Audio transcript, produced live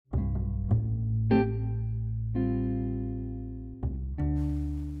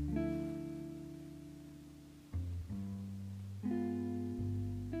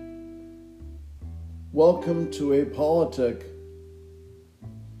Welcome to Apolitic.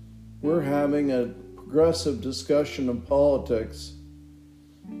 We're having a progressive discussion of politics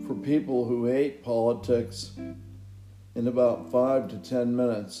for people who hate politics in about 5 to 10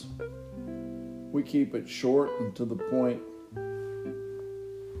 minutes. We keep it short and to the point.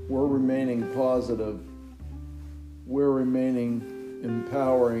 We're remaining positive. We're remaining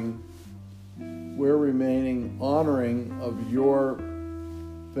empowering. We're remaining honoring of your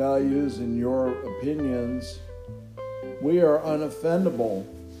values and your opinions. We are unoffendable.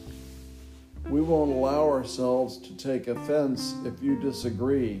 We won't allow ourselves to take offense if you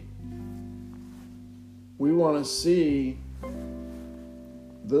disagree. We want to see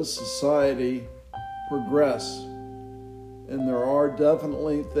this society progress, and there are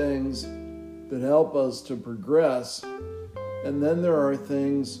definitely things that help us to progress, and then there are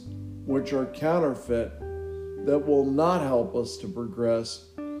things which are counterfeit that will not help us to progress.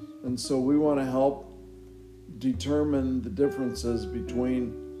 And so we want to help determine the differences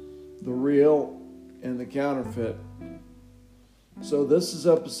between the real and the counterfeit. So this is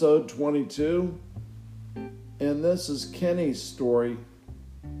episode 22, and this is Kenny's story.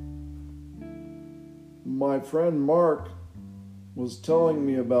 My friend Mark was telling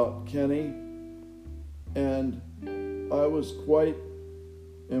me about Kenny, and I was quite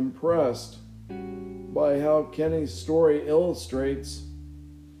impressed by how Kenny's story illustrates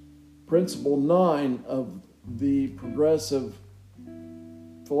Principle 9 of the progressive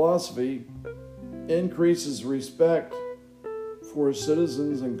philosophy: increases respect for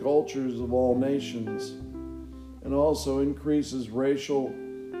citizens and cultures of all nations, and also increases racial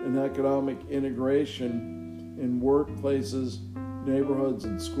and economic integration in workplaces, neighborhoods,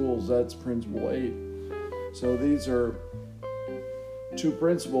 and schools. That's Principle 8. So these are two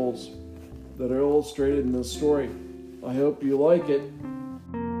principles that are illustrated in this story. I hope you like it.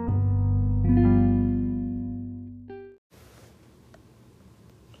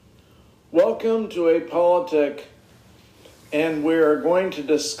 Welcome to Apolitic, and we're going to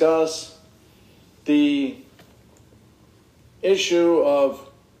discuss the issue of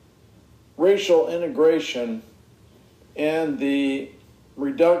racial integration and the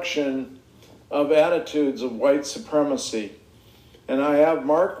reduction of attitudes of white supremacy. And I have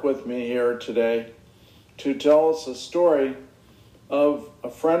Mark with me here today to tell us a story of a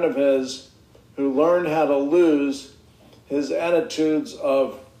friend of his who learned how to lose his attitudes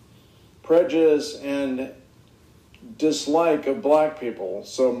of prejudice and dislike of black people.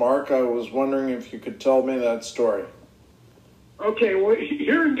 So, Mark, I was wondering if you could tell me that story. Okay, well,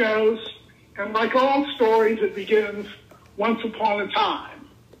 here it goes. And like all stories, it begins once upon a time.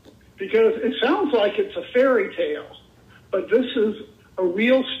 Because it sounds like it's a fairy tale, but this is a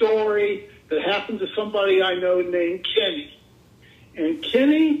real story that happened to somebody I know named Kenny. And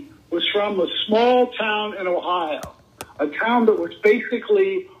Kenny was from a small town in Ohio, a town that was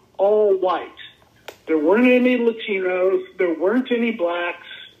basically all white. There weren't any Latinos, there weren't any blacks,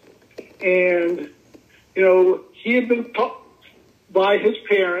 and, he had been taught by his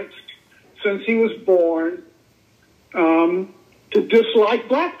parents since he was born to dislike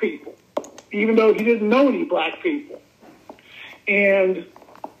black people, even though he didn't know any black people. And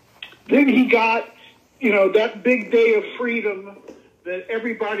then he got, that big day of freedom that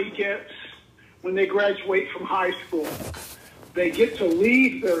everybody gets when they graduate from high school. They get to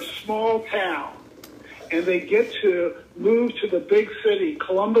leave their small town, and they get to move to the big city,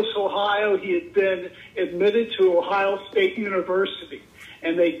 Columbus, Ohio. He had been admitted to Ohio State University.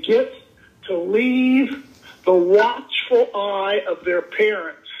 And they get to leave the watchful eye of their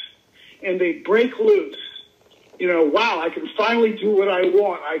parents, and they break loose. Wow, I can finally do what I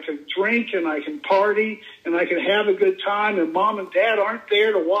want. I can drink, and I can party, and I can have a good time, and mom and dad aren't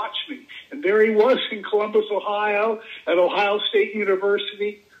there to watch me. And there he was in Columbus, Ohio, at Ohio State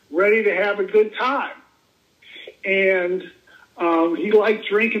University, ready to have a good time. And he liked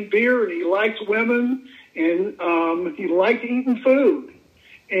drinking beer, and he liked women, and he liked eating food.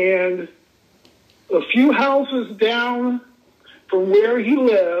 And a few houses down from where he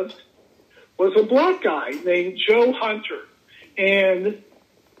lived was a black guy named Joe Hunter. And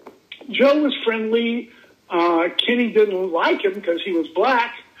Joe was friendly. Kenny didn't like him because he was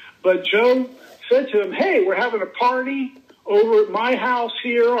black, but Joe said to him, "Hey, we're having a party over at my house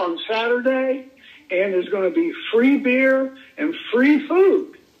here on Saturday, and there's going to be free beer and free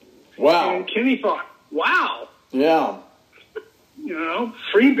food." Wow. And Kenny thought, wow. Yeah.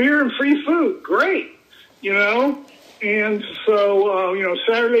 Free beer and free food. Great. And so,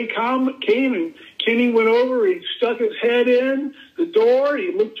 Saturday came and Kenny went over, he stuck his head in the door,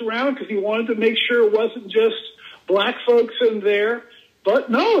 he looked around because he wanted to make sure it wasn't just black folks in there. But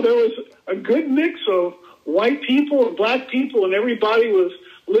no, there was a good mix of white people and black people, and everybody was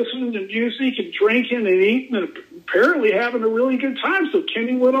listening to music and drinking and eating and apparently having a really good time. So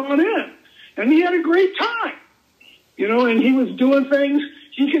Kenny went on in, and he had a great time, and he was doing things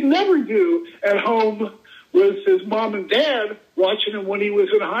he could never do at home with his mom and dad watching him when he was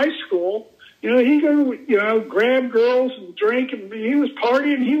in high school. He could, grab girls and drink, and he was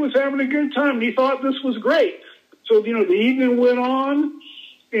partying. He was having a good time. And he thought this was great. So, the evening went on,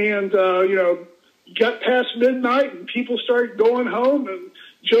 and, got past midnight, and people started going home. And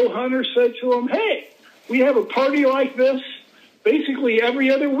Joe Hunter said to him, "Hey, we have a party like this basically every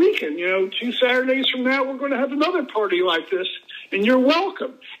other weekend. 2 Saturdays from now, we're going to have another party like this, and you're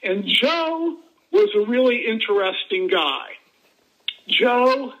welcome." And Joe was a really interesting guy.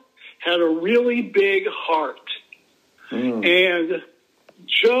 Joe had a really big heart. And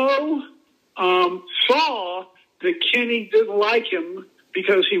Joe saw that Kenny didn't like him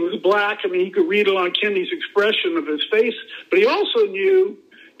because he was black. I mean, he could read it on Kenny's expression of his face. But he also knew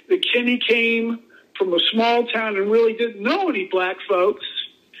that Kenny came from a small town and really didn't know any black folks,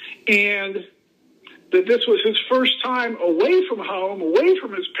 and that this was his first time away from home, away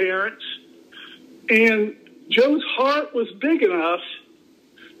from his parents. And Joe's heart was big enough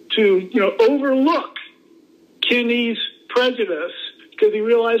to, overlook Kenny's prejudice, because he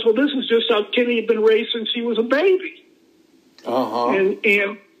realized, well, this is just how Kenny had been raised since he was a baby.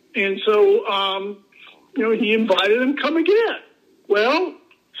 And so, he invited him to come again. Well,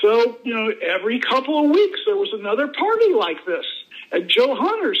 so, every couple of weeks there was another party like this at Joe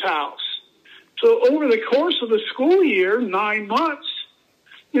Hunter's house. So over the course of the school year, 9 months,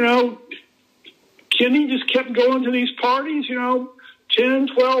 Kenny just kept going to these parties, 10,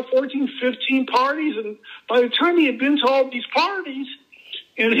 12, 14, 15 parties. And by the time he had been to all these parties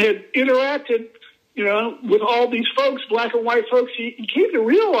and had interacted, with all these folks, black and white folks, he came to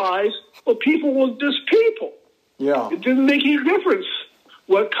realize, well, people were just people. Yeah. It didn't make any difference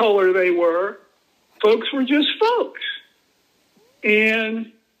what color they were. Folks were just folks.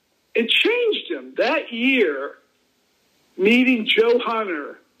 And it changed him. That year, meeting Joe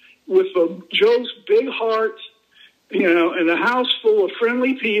Hunter with Joe's big heart, in a house full of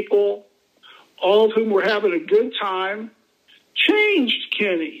friendly people, all of whom were having a good time, changed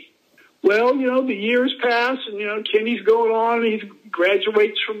Kenny. Well, the years pass, and, Kenny's going on, and he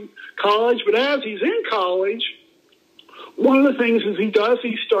graduates from college. But as he's in college, one of the things he does,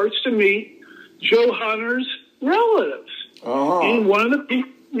 he starts to meet Joe Hunter's relatives. And one of the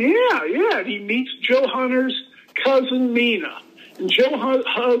people, he meets Joe Hunter's cousin Mina. And Joe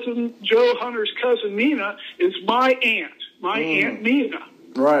Hunter's cousin Mina is my Aunt Mina.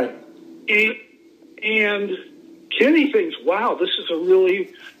 Right. And Kenny thinks, wow, this is a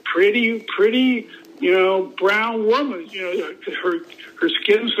really pretty, brown woman. Her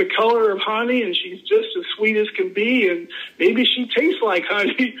skin's the color of honey, and she's just as sweet as can be, and maybe she tastes like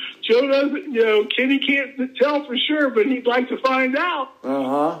honey. Joe doesn't, Kenny can't tell for sure, but he'd like to find out.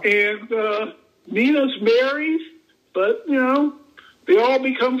 And Nina's married, but, they all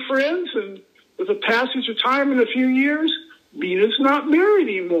become friends, and with the passage of time in a few years, Nina's not married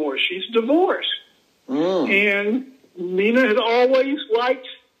anymore. She's divorced. And Nina had always liked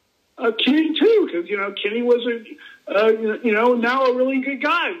Kenny, too, because, Kenny was now a really good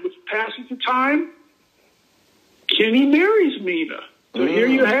guy. With the passage of time, Kenny marries Mina. So here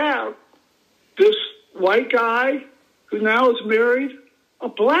you have this white guy who now is married a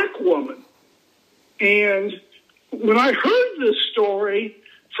black woman. And when I heard this story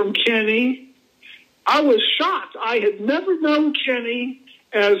from Kenny, I was shocked. I had never known Kenny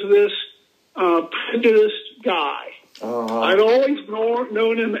as this prejudiced guy. I'd always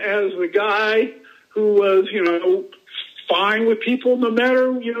known him as the guy who was, fine with people no matter,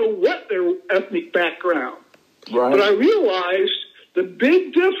 what their ethnic background. Right. But I realized the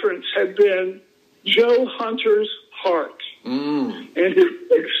big difference had been Joe Hunter's heart and his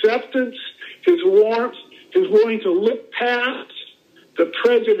acceptance, his warmth, his willing to look past the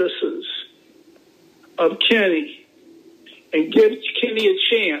prejudices of Kenny and give Kenny a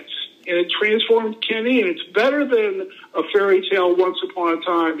chance. And it transformed Kenny, and it's better than a fairy tale once upon a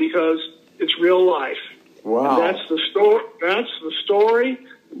time because it's real life. Wow. And that's the story.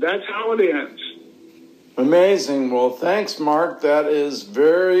 That's how it ends. Amazing. Well, thanks, Mark. That is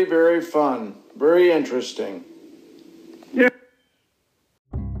very, very fun. Very interesting. Yeah.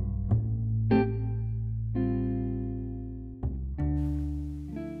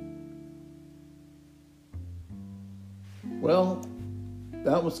 Well,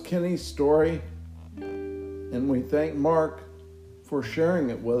 that was Kenny's story, and we thank Mark for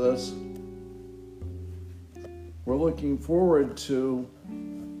sharing it with us. We're looking forward to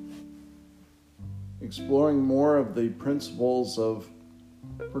exploring more of the principles of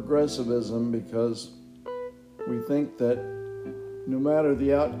progressivism, because we think that no matter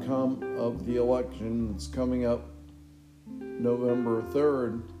the outcome of the election that's coming up November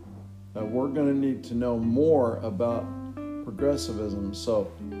 3rd, we're going to need to know more about progressivism.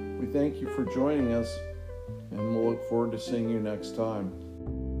 So we thank you for joining us, and we'll look forward to seeing you next time.